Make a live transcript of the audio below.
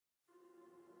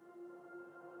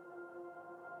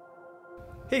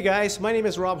Hey guys, my name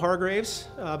is Rob Hargraves.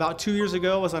 About 2 years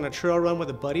ago, I was on a trail run with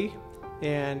a buddy,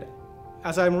 and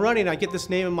as I'm running, I get this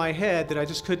name in my head that I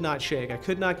just could not shake. I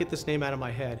could not get this name out of my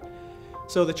head.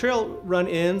 So the trail run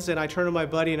ends, and I turn to my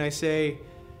buddy and I say,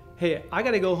 hey, I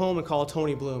gotta go home and call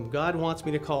Tony Bloom. God wants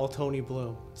me to call Tony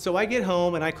Bloom. So I get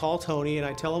home and I call Tony and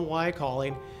I tell him why I'm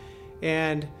calling,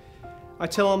 and I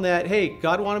tell him that, hey,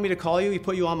 God wanted me to call you, He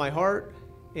put you on my heart,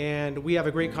 and we have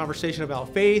a great conversation about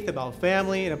faith, about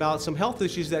family, and about some health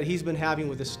issues that he's been having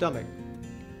with his stomach.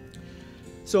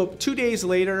 So 2 days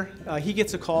later, he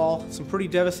gets a call, some pretty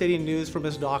devastating news from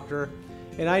his doctor,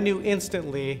 and I knew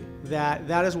instantly that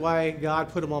that is why God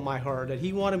put him on my heart, that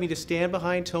He wanted me to stand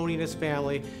behind Tony and his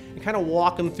family and kind of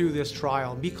walk him through this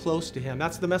trial, be close to him.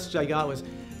 That's the message I got, was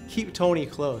keep Tony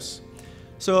close.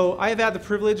 So I have had the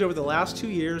privilege over the last 2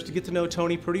 years to get to know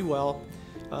Tony pretty well.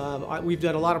 We've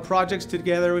done a lot of projects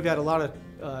together. We've had a lot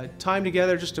of time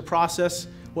together just to process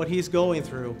what he's going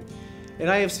through. And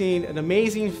I have seen an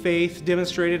amazing faith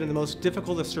demonstrated in the most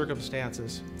difficult of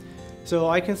circumstances. So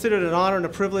I consider it an honor and a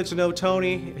privilege to know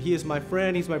Tony. He is my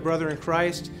friend. He's my brother in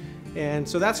Christ. And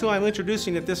so that's who I'm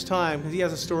introducing at this time, because he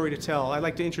has a story to tell. I'd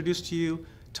like to introduce to you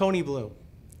Tony Bloom.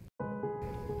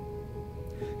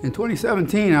 In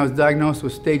 2017, I was diagnosed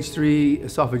with stage 3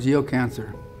 esophageal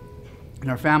cancer.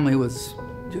 And our family was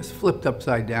just flipped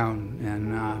upside down.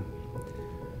 And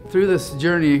through this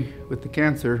journey with the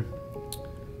cancer,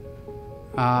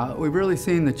 we've really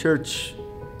seen the church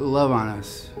love on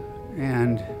us.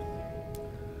 And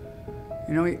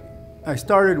you know, I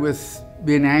started with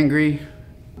being angry.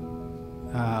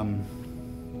 I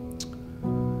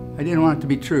didn't want it to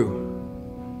be true.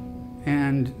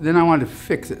 And then I wanted to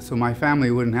fix it so my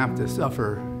family wouldn't have to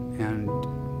suffer and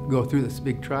go through this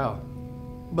big trial.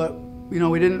 But you know,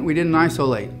 we didn't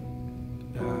isolate.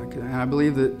 And I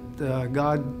believe that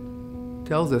God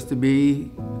tells us to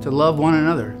love one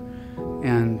another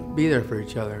and be there for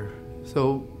each other.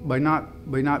 So by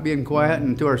not being quiet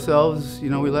and to ourselves, you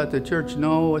know, we let the church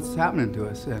know what's happening to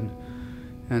us, and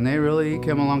they really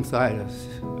came alongside us.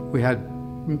 We had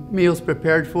meals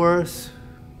prepared for us.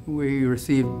 We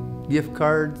received gift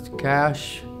cards,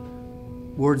 cash,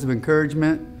 words of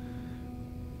encouragement.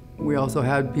 We also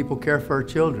had people care for our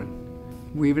children.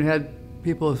 We even had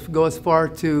people go as far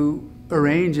to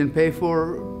arrange and pay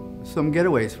for some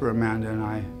getaways for Amanda and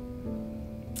I.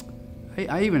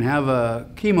 I even have a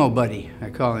chemo buddy, I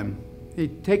call him. He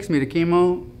takes me to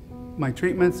chemo, my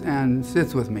treatments, and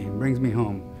sits with me, brings me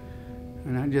home.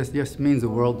 And that just means the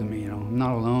world to me, you know. I'm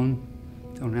not alone,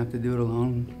 don't have to do it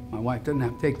alone. My wife doesn't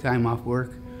have to take time off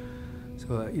work.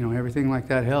 So, you know, everything like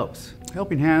that helps.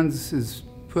 Helping Hands has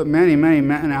put many, many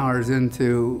man hours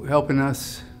into helping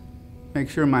us make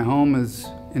sure my home is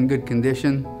in good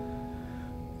condition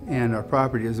and our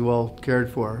property is well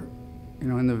cared for. You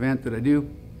know, in the event that I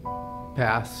do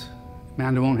pass,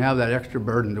 Amanda won't have that extra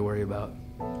burden to worry about.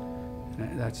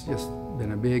 And that's just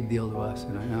been a big deal to us.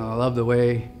 And I love the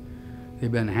way they've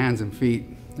been hands and feet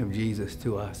of Jesus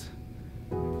to us.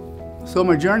 So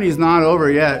my journey's not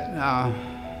over yet.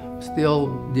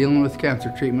 Still dealing with cancer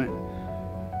treatment.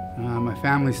 My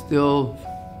family still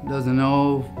doesn't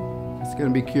know if it's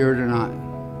going to be cured or not.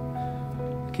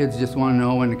 The kids just want to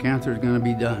know when the cancer is going to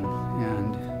be done,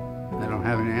 and I don't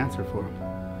have any answer for them.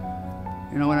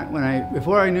 You know,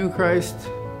 before I knew Christ,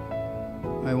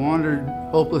 I wandered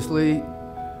hopelessly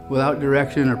without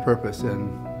direction or purpose,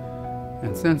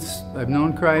 and since I've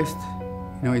known Christ,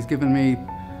 you know, He's given me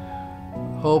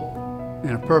hope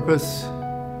and a purpose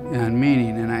and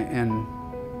meaning, and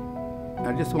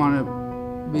I just want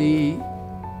to be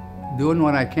doing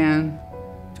what I can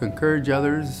to encourage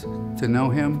others to know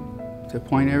Him, to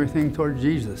point everything toward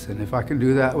Jesus. And if I can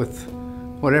do that with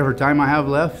whatever time I have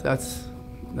left, that's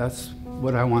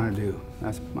what I want to do.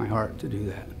 That's my heart, to do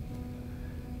that.